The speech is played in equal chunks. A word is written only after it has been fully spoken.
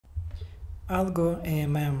Algo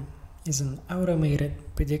AMM is an automated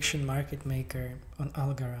prediction market maker on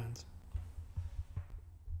Algorand.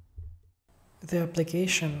 The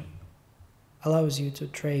application allows you to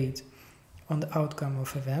trade on the outcome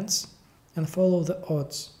of events and follow the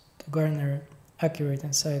odds to garner accurate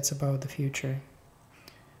insights about the future.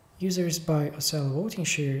 Users buy or sell voting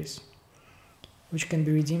shares, which can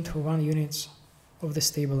be redeemed for 1 unit of the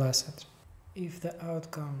stable asset, if the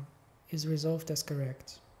outcome is resolved as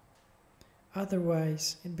correct.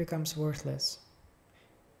 Otherwise, it becomes worthless.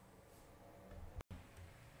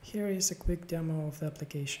 Here is a quick demo of the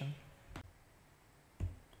application.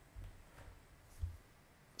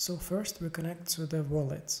 So first we connect to the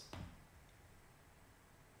wallet.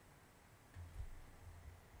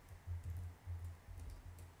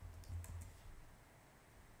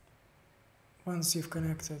 Once you've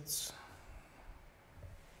connected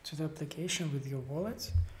to the application with your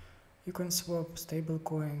wallet, you can swap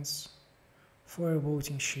stablecoins for a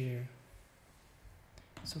voting share.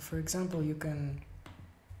 So for example, you can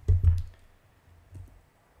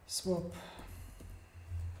swap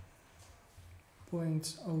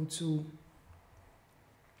 0.02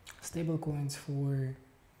 stablecoins for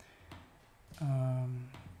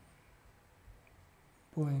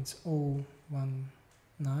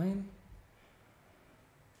 0.019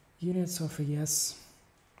 units of a yes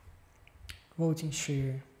voting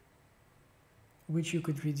share, which you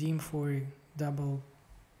could redeem for double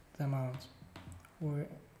the amount, or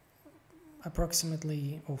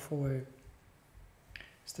approximately 04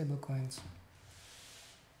 stablecoins.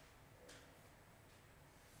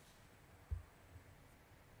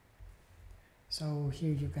 So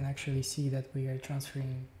here you can actually see that we are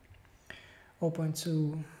transferring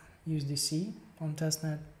 0.2 USDC on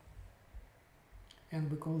testnet,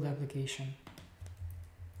 and we call the application.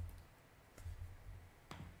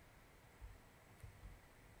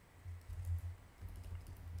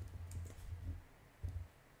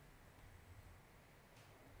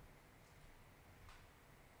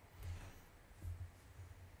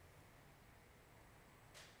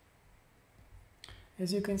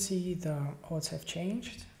 As you can see, the odds have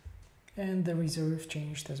changed and the reserve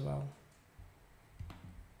changed as well.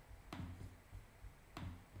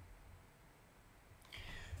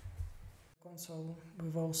 Console,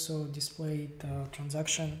 we've also displayed the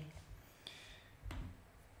transaction,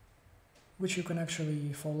 which you can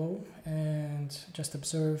actually follow and just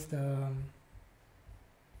observe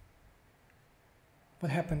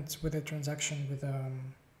what happened with the transaction with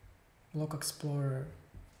Block Explorer.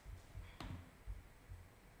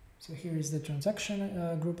 So here is the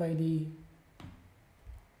transaction group ID.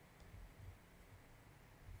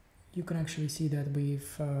 You can actually see that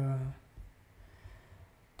we've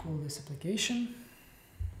called this application.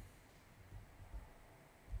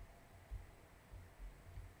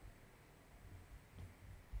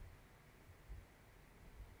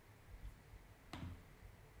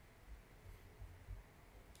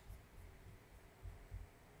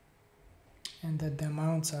 And that the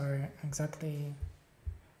amounts are exactly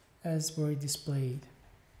as were displayed.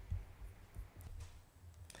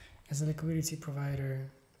 As a liquidity provider,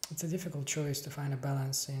 it's a difficult choice to find a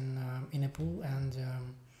balance in a pool and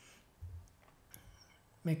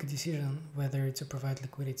make a decision whether to provide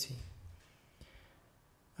liquidity.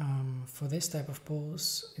 For this type of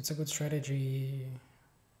pools, it's a good strategy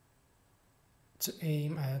to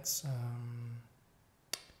aim at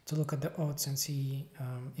to look at the odds and see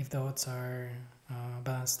if the odds are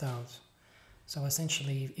balanced out. So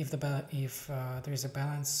essentially, if there is a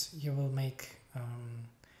balance, you will make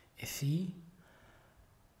a fee,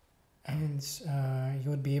 and you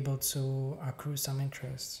would be able to accrue some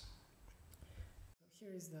interest. So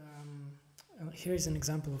here is an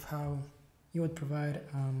example of how you would provide,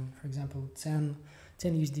 for example, 10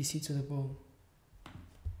 USDC to the pool.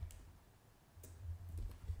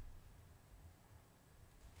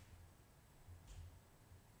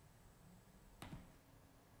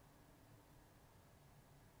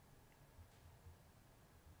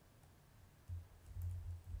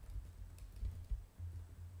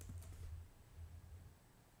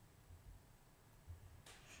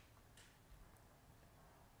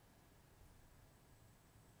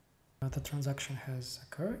 The transaction has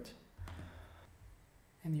occurred,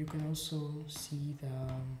 and you can also see the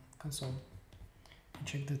console and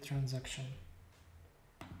check the transaction.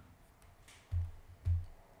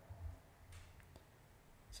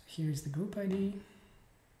 So here is the group ID,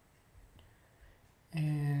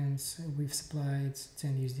 and so we've supplied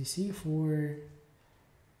 10 USDC for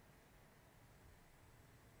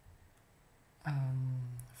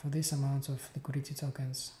this amount of liquidity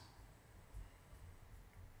tokens.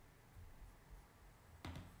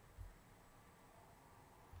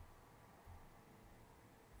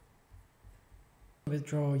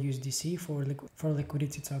 withdraw USDC for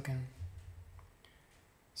liquidity token.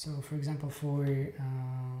 So for example, for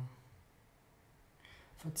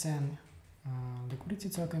 10 liquidity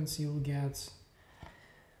tokens, you'll get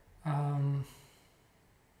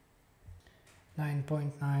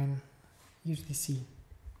 9.9 USDC.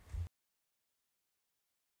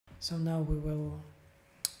 So now we will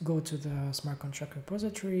go to the smart contract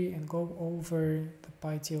repository and go over the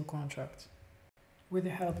PyTeal contract. With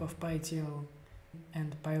the help of PyTeal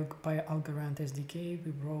and Algorand SDK,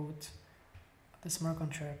 we wrote the smart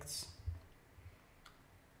contracts.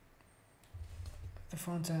 The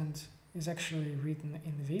front end is actually written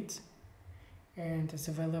in Vite and it's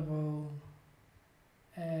available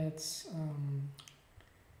at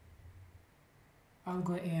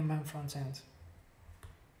Algo AMM front end.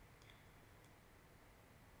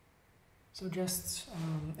 So just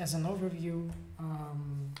as an overview,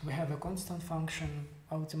 we have a constant function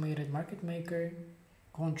automated market maker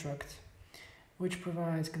contract, which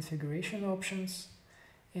provides configuration options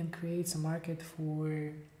and creates a market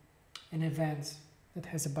for an event that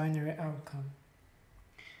has a binary outcome.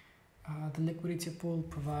 The Liquidity Pool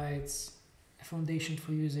provides a foundation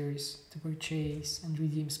for users to purchase and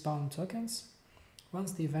redeem spawn tokens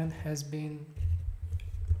once the event has been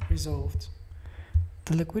resolved.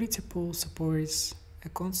 The Liquidity Pool supports a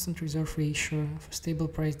constant reserve ratio for stable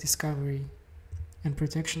price discovery and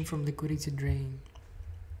protection from liquidity drain.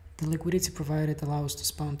 The liquidity provided allows to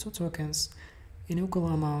spawn 2 tokens in equal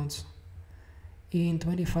amounts in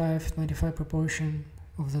 25-25 proportion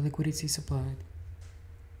of the liquidity supplied.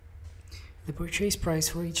 The purchase price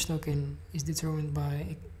for each token is determined by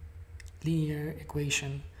a linear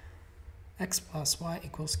equation x plus y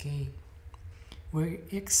equals k, where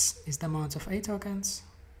x is the amount of A tokens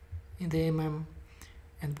in the AMM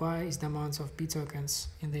and y is the amount of B tokens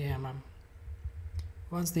in the AMM.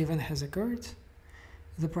 Once the event has occurred,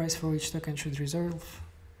 the price for each token should resolve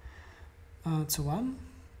to 1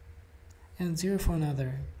 and 0 for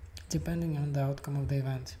another, depending on the outcome of the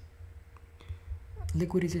event.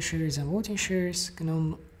 Liquidity shares and voting shares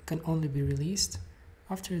can only be released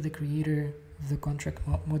after the creator of the contract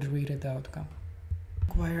moderated the outcome.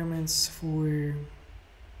 Requirements for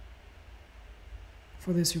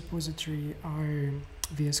this repository are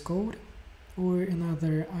VS Code or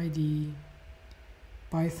another IDE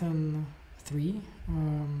Python 3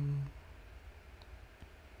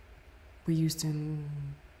 we used in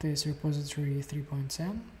this repository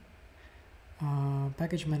 3.10,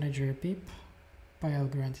 package manager pip by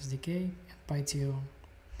Algorand SDK and PyTeal,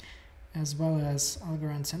 as well as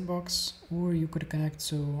Algorand sandbox, or you could connect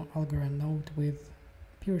to Algorand node with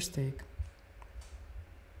PureStake.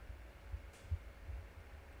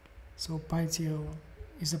 So PyTeal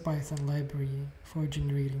is a Python library for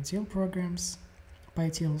generating teal programs.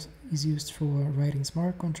 PyTeal is used for writing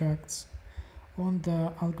smart contracts on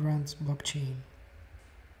the Algorand blockchain.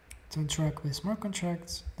 To interact with smart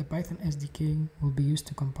contracts, the Python SDK will be used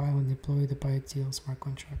to compile and deploy the PyTeal smart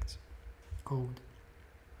contract code.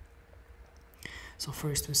 So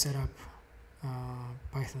first we set up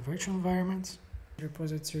Python virtual environment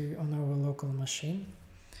repository on our local machine.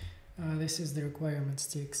 This is the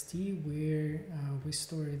requirements.txt where we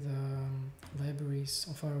store the libraries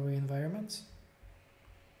of our environment.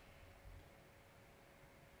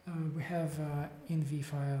 We have an env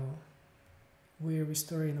file where we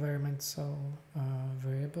store environmental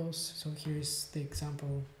variables. So here's the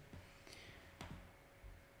example.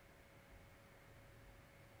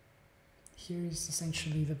 Here is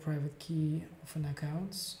essentially the private key of an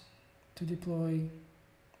account to deploy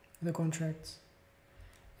the contract.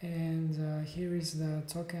 And here is the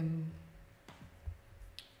token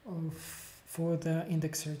for the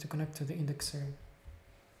indexer to connect to the indexer.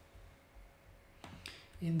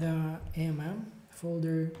 In the AMM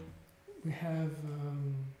folder, we have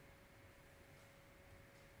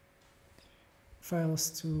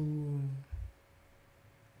files to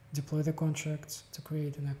deploy the contract, to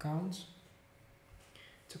create an account,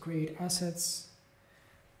 to create assets,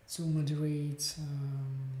 to moderate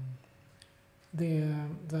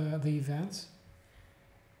the event,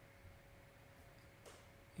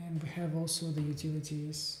 and we have also the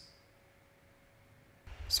utilities.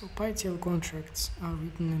 So PyTeal contracts are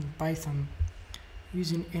written in Python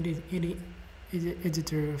using any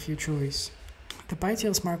editor of your choice. The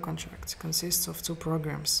PyTeal smart contract consists of 2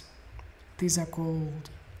 programs. These are called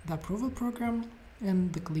the approval program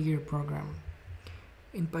and the clear program.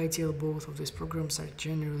 In PyTeal, both of these programs are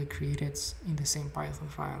generally created in the same Python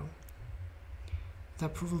file. The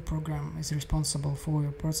approval program is responsible for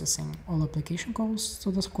processing all application calls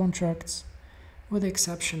to those contracts, with the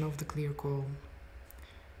exception of the clear call,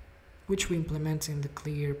 which we implement in the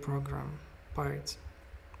clear program part.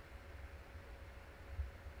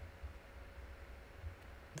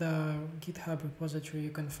 The GitHub repository, you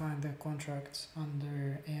can find the contracts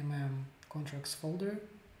under AMM contracts folder.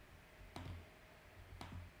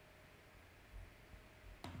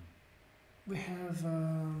 We have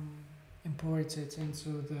imported into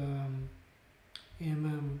the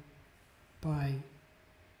AMM by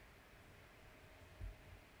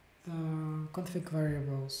the config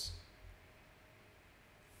variables.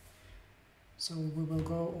 So we will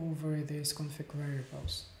go over these config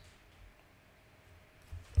variables.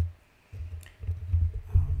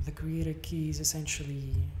 The creator key is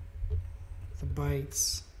essentially the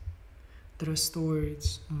bytes that are stored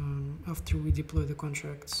after we deploy the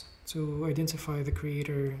contracts to identify the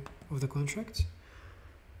creator of the contract.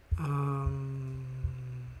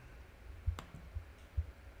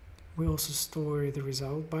 We also store the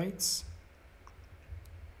result bytes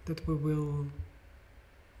that we will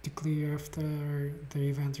declare after the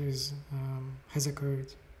event has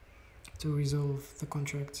occurred to resolve the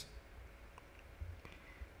contract.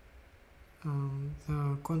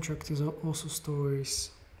 The contract also stores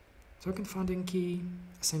token funding key,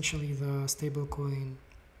 essentially the stablecoin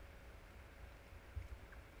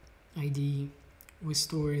ID. We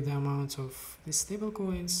store the amount of the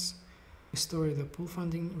stablecoins. We store the pool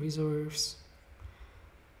funding reserves,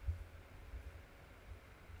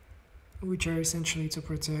 which are essentially to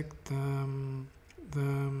protect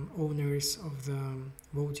the owners of the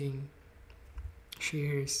voting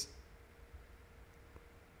shares.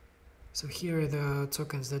 So here are the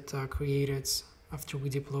tokens that are created after we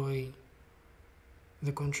deploy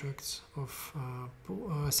the contracts of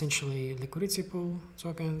essentially Liquidity Pool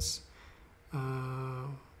tokens,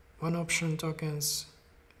 one option tokens,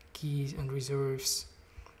 keys and reserves,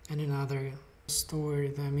 and another store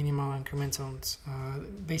the minimal incremental,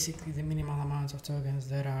 basically the minimal amount of tokens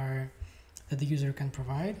that the user can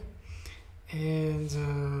provide, and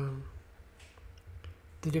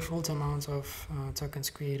the default amount of tokens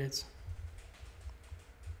created.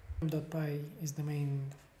 .py is the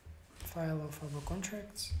main file of our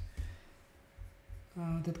contracts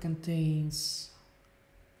that contains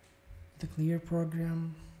the clear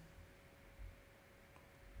program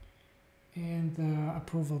and the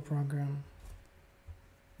approval program.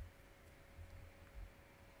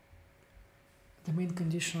 The main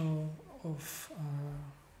conditional of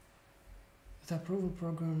the approval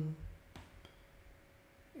program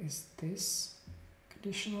is this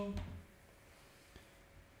conditional.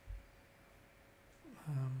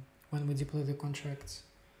 When we deploy the contracts,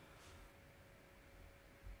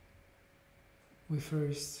 we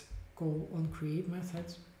first call onCreate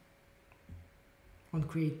method,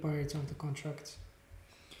 onCreate part of the contract.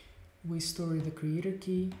 We store the creator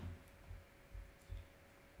key.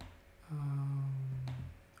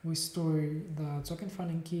 We store the token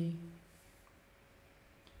funding key,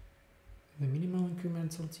 the minimal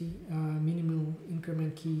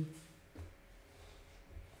increment key.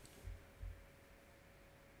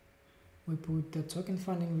 We put the token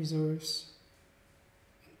funding reserves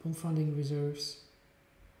and pool funding reserves,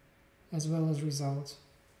 as well as result.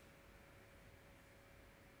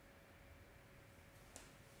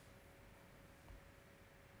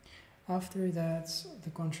 After that,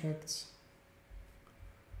 the contract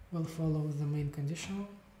will follow the main conditional,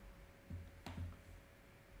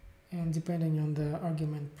 and depending on the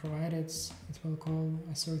argument provided, it will call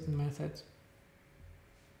a certain method.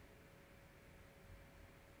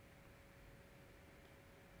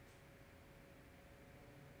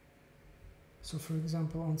 So for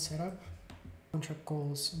example, on setup, contract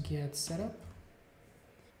calls get setup.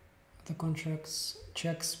 The contract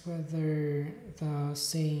checks whether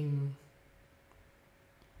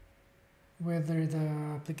the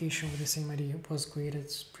application with the same ID was created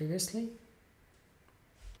previously.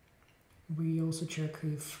 We also check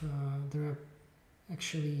if there are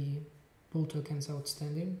actually pool tokens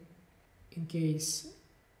outstanding. In case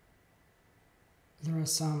there are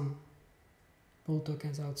some pool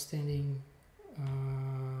tokens outstanding,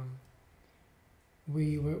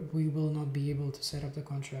 we will not be able to set up the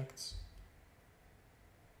contracts.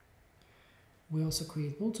 We also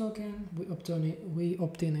create pool token. We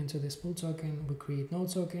opt in into this pool token. We create no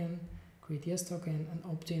token, create yes token, and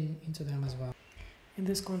opt in into them as well. In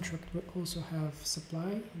this contract, we also have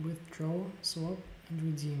supply, withdraw, swap, and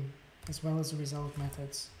redeem, as well as the result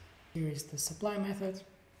methods. Here is the supply method.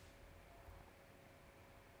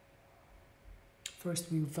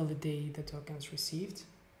 First, we validate the tokens received.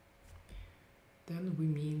 Then we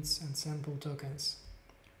mint and send pool tokens.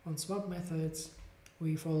 On swap methods,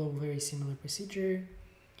 we follow very similar procedure.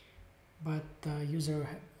 but the user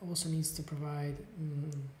also needs to provide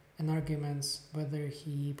an argument whether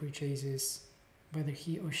he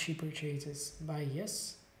or she purchases by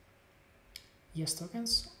yes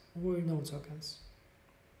tokens or no tokens.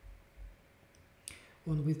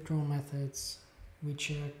 On withdrawal methods, we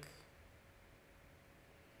check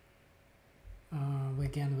we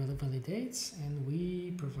again will validate and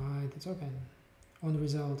we provide the token. On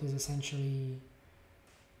result is essentially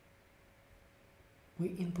we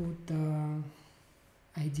input the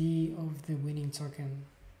ID of the winning token,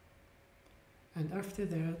 and after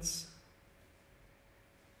that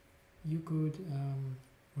you could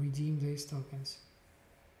redeem these tokens.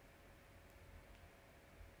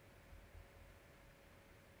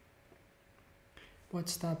 What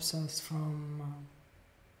stops us from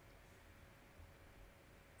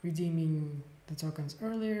redeeming the tokens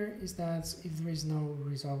earlier is that if there is no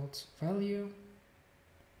result value,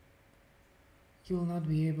 you will not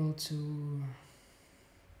be able to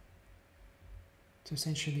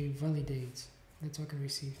essentially validate the token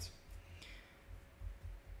received.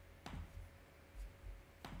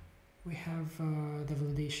 We have the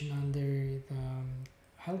validation under the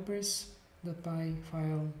helpers.py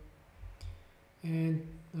file, and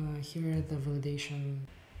here the validation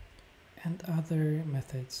and other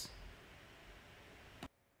methods.